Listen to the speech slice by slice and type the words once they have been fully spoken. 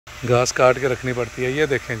घास काट के रखनी पड़ती है। ये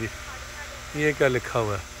देखें जी, ये क्या लिखा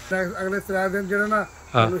हुआ है। अगले 3 दिन जो ना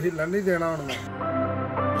हिलन नहीं देना हूं मैं।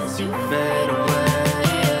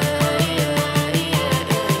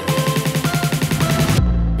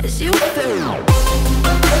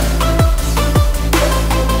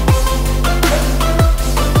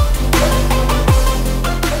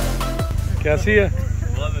 कैसी है?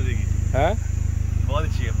 बहुत मजे की है, बहुत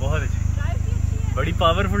अच्छी है, बहुत अच्छी, बड़ी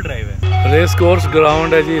पावरफुल ड्राइव है। रेस कोर्स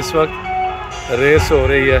ग्राउंड है जी, इस वक्त रेस हो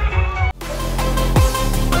रही है।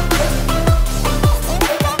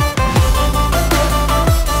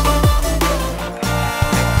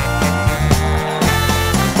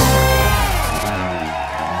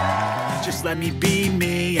 Let me be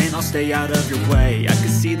me and I'll stay out of your way. I can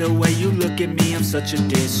see the way you look at me, I'm such a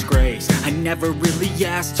disgrace. I never really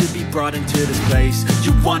asked to be brought into this place.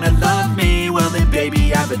 You wanna love me? Well then baby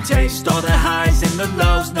have a taste. All the highs and the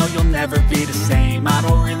lows, no you'll never be the same. I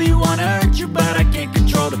don't really wanna hurt you but I can't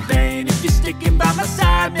control the pain. If you're sticking by my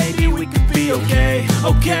side, maybe we could be okay.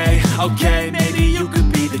 Okay, maybe you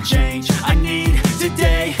could be the change I need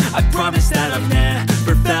today. I promise that I've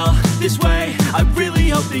never felt this way. I really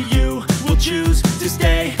hope that you will choose to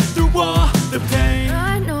stay through all the pain.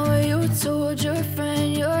 I know you told your friend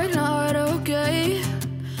you're not okay,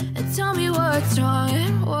 and tell me what's wrong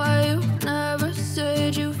and why you never said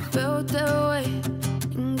you felt that way.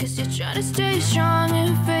 Guess you're trying to stay strong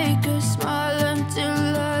and fake a smile until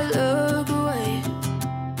I look away.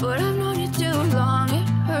 But I've known you too long, it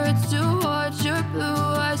hurts to watch your blue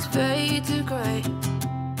eyes fade to gray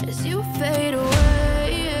as you fade away.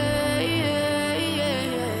 Fade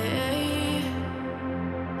away.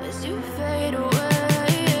 As you fade away.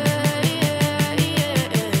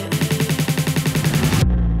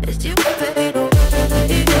 As you fade away.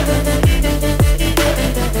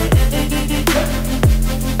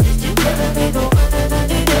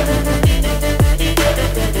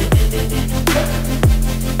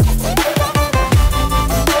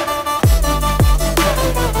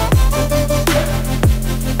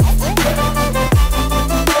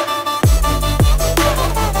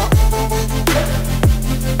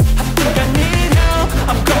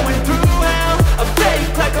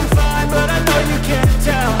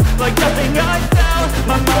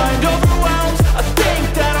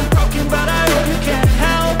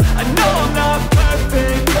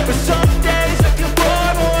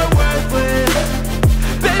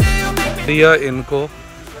 इनको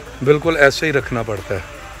बिल्कुल ऐसे ही रखना पड़ता है,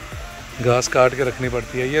 घास काट के रखनी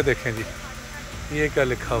पड़ती है। ये देखें जी, ये क्या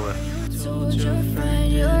लिखा हुआ है।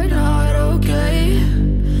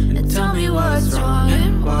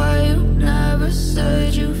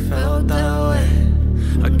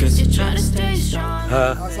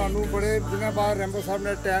 हाँ सानू बड़े दिनों बाद रैम्बो साहब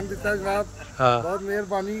ने टाइम दिता जनाब। हाँ बहुत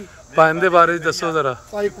मेहरबानी। भाई दे बारे दसो जरा।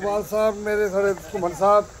 भाई इकबाल साहब मेरे सारे घुमन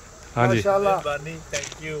साहब हाँ जी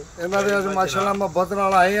थैंक यू। इन्हों के माशाल्लाह मोहब्बत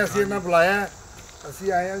नाल आए हैं, असीं इन्हें बुलाया,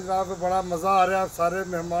 असीं आए हैं जनाब। बड़ा मज़ा आ रहा, सारे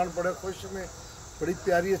मेहमान बड़े खुश ने, बड़ी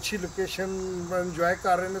प्यारी अच्छी लोकेशन इंजॉय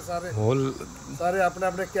कर रहे हैं सारे। सारे अपने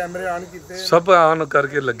अपने कैमरे ऑन किए, सब ऑन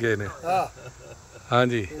करके लगे ने। हाँ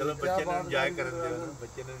जी,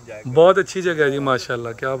 बहुत अच्छी जगह है जी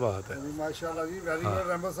माशाल्लाह, क्या बात है माशाल्लाह जी। वेरी गुड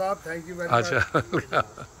रैम्बो साहब, थैंक यू वेरी मच। अच्छा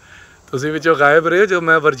तुसीं विचों गायब रहे जो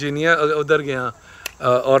मैं वर्जीनिया उधर गया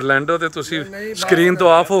ऑरलैंडो ते तुसी स्क्रीन तो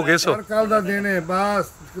ऑफ हो गए सो। कल दा दिन है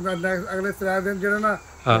बस, अगले 3 दिन जो ना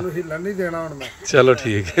हिलन नहीं देना हूं मैं। चलो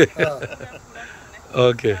ठीक है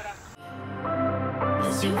ओके।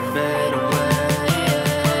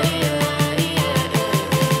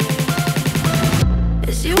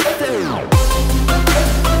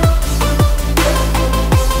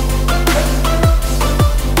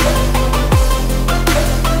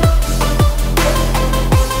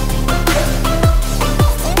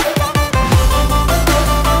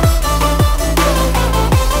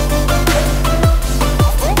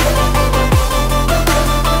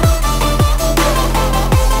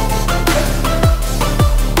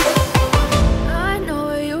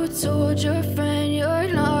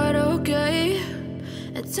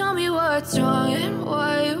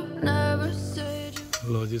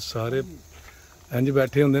 लो जी, सारे इंज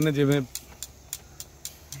बैठे होंगे ने जिवें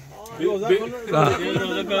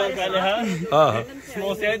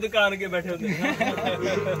समोसे की दुकान के बैठे होते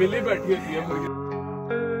हैं, बिल्ली बैठी होती है।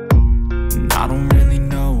 I don't really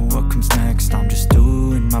know what comes next. I'm just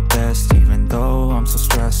doing my best, even though I'm so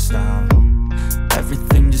stressed out.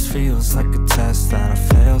 Everything just feels like a test that I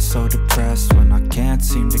fail, so depressed when I can't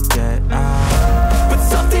seem to get out. But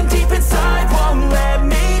something deep inside won't let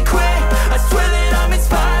me quit. I swear that I'm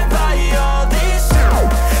inspired by all this shit.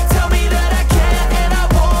 Tell me that I can and I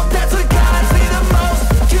won't. That's what guides me the most.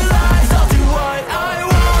 You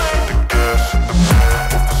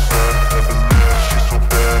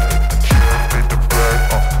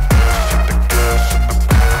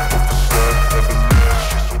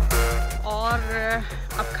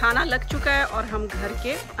खाना लग चुका है और हम घर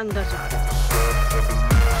के अंदर जा रहे हैं।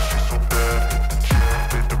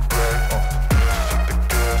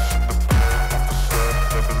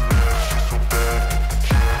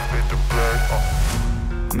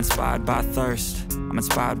 I'm inspired by thirst, I'm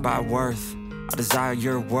inspired by worth. I desire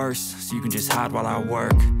your worst, so you can just hide while I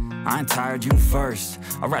work. I ain't tired, you first.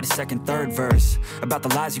 I'll write a second, third verse about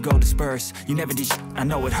the lies you go disperse. You never did shit, I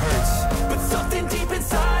know it hurts, but something deep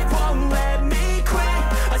inside won't let me quit.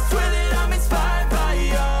 I swear that I'm inspired by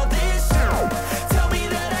all this shit. Tell me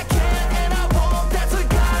that I can't and I won't. That's what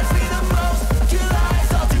guides me the most. Your lies,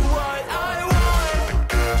 I'll do what I want.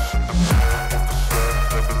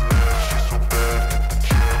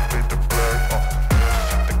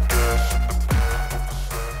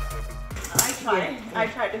 I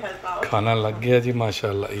try to help out. खाना लग गया जी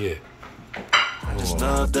माशाल्लाह। ये I just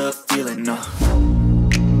love the feeling, no.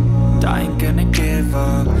 I ain't gonna give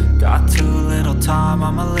up. Got too little time,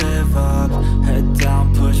 I'ma live up. Head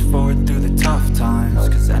down, push forward through the tough times.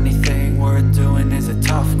 Cause anything worth doing is a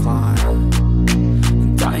tough climb.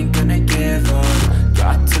 And I ain't gonna give up.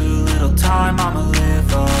 Got too little time, I'ma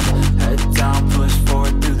live up. Head down, push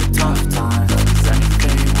forward through the tough times. Cause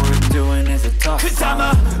anything worth doing is a tough climb. Cause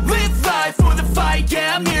I'ma live life for the fight,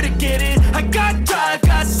 yeah, I'm here to get it. I got drive,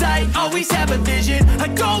 got sight, always have a vision. I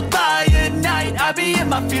go by at night, I be in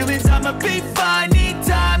my feelings. I'ma be fine, need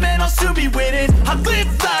time and I'll soon be winning. I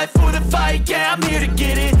live life for the fight, yeah, I'm here to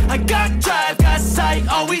get it. I got drive, got sight,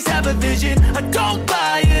 always have a vision. I go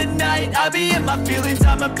by at night, I be in my feelings.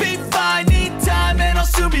 I'ma be fine, need time and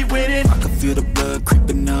I'll soon be winning. I can feel the blood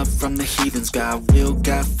creeping up from the heathens. Got will,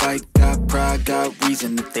 got fight, got pride, got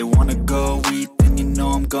reason. If they wanna go eat, then you know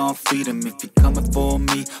I'm gon' feed them. If you're coming for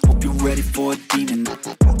me, hope you're ready for a demon. I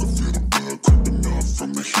can feel the blood creeping up from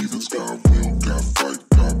the heathens. Got will, got fight,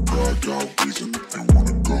 got pride, got reason. If they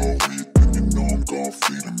wanna go eat, then you know I'm gon'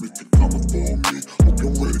 feed them. If you're coming for me, hope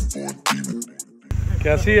you're ready for a demon.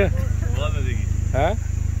 कैसी है? बहुत मजे की हैं?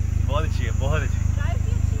 बहुत अच्छी है, बहुत अच्छी।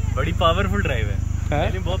 बड़ी पावरफुल ड्राइव है,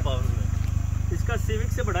 बहुत पावरफुल है। इसका सिविक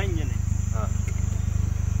से बड़ा इंजन है। हाँ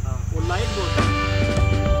हाँ, वो लाइट बहुत है।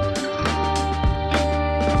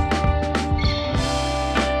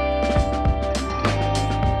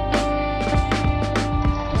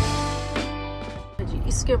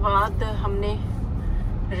 इसके बाद हमने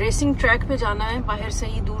रेसिंग ट्रैक पे जाना है। बाहर से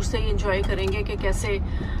ही दूर से ही एंजॉय करेंगे कि कैसे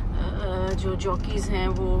जो जॉकीज हैं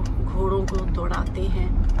वो घोड़ों को दौड़ाते हैं,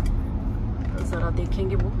 जरा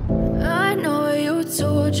देखेंगे वो। I know you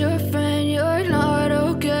told your friend you're not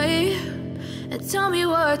okay, and tell me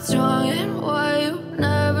what's wrong and why you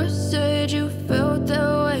never said you felt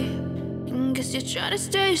that way. And guess you're trying to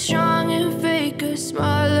stay strong and fake a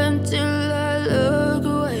smile until I look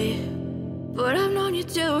away. But I've known you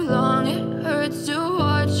too long, it hurts to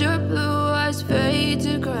watch your blue eyes fade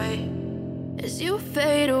to gray as you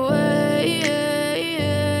fade away.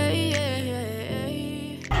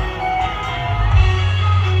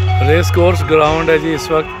 Race course ground है जी, इस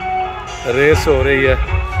वक्त race हो रही है।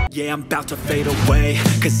 Yeah, I'm about to fade away.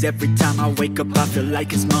 Cause every time I wake up I feel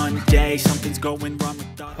like it's Monday. Something's going wrong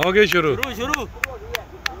with thought. हो गई शुरू। शुरू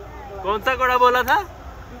कौन सा घोड़ा बोला था?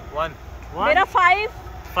 1 मेरा 5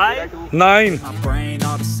 9 My brain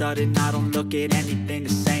all of a sudden I don't look at anything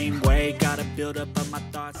the same way. Gotta build up of my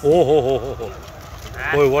thoughts. ओह हो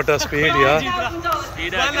ओए व्हाट अ स्पीड यार।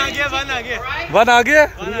 1 आ गया 1 आ गया 3 आ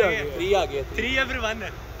गया 3 या फिर 1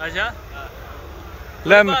 है। अच्छा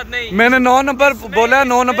ले मैंने 9 नंबर बोला,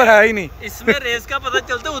 9 नंबर है ही नहीं। इसमें रेस का पता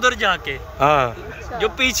चलता है उधर जाके, हाँ जो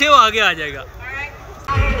पीछे वो आगे आ जाएगा।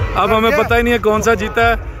 अब हमें पता ही नहीं है कौन सा जीता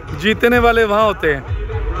है, जीतने वाले वहाँ होते हैं।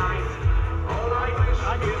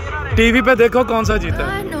 टीवी पे देखो कौन सा जीता है।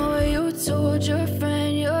 I know you told your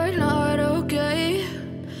friend you're not okay,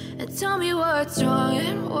 and tell me what's wrong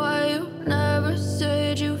and why you never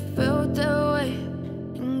said you felt that way.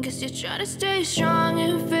 And guess you're trying to stay strong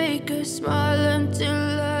and fake a smile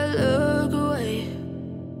until I look away.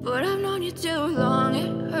 But I've known you too long,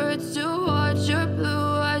 it hurts to watch your blue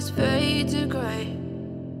eyes fade to gray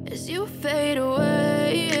as you fade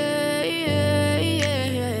away.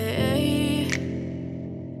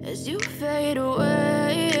 As you fade away.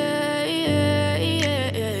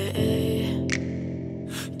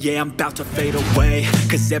 Yeah, I'm about to fade away.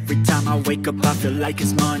 Cause every time I wake up I feel like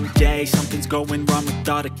it's Monday. Something's going wrong with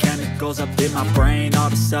all the chemicals up in my brain. All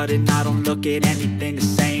of a sudden I don't look at anything the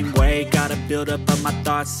same way. Gotta build up of my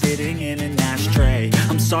thoughts sitting in an ashtray.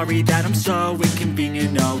 I'm sorry that I'm so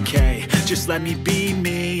inconvenient, okay. Just let me be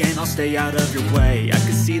me and I'll stay out of your way. I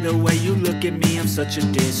can see the way you look at me, I'm such a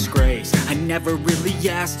disgrace. I never really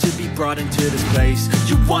asked to be brought into this place.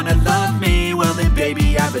 You wanna love me? Well then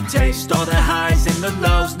baby have a taste. All the highs and the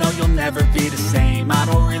lows, no you'll never be the same. I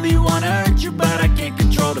don't really wanna hurt you but I can't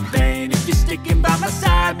control the pain. If you're sticking by my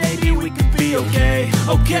side, maybe we could be okay.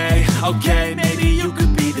 Okay, maybe you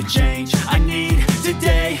could be the change I need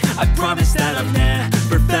today. I promise that I've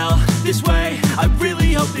never felt this way. I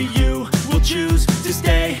really hope that you will choose to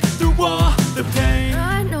stay through all the pain.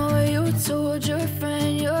 I know you told your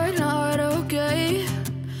friend you're not okay,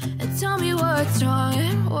 and tell me what's wrong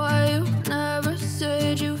and why you never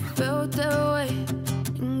said you felt that way.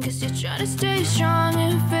 Guess you're trying to stay strong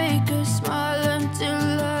and fake a smile until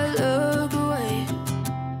I look away.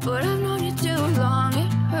 But I've known you too long,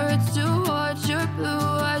 it hurts to watch your blue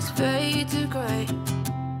eyes fade to gray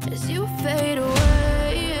as you fade away.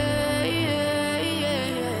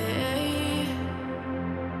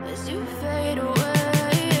 As you fade away.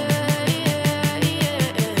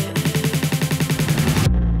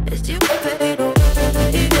 As you fade away.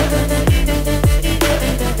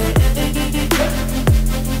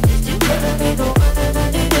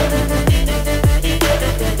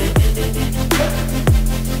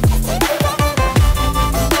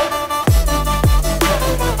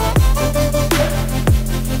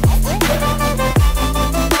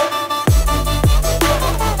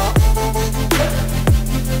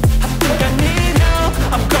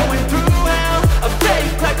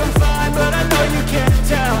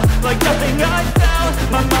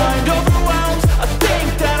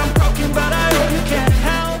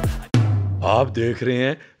 आप देख रहे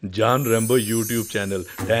हैं जान Rambo YouTube channel.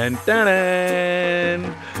 Tan tan,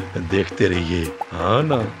 देखते रहिए। हाँ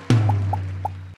ना।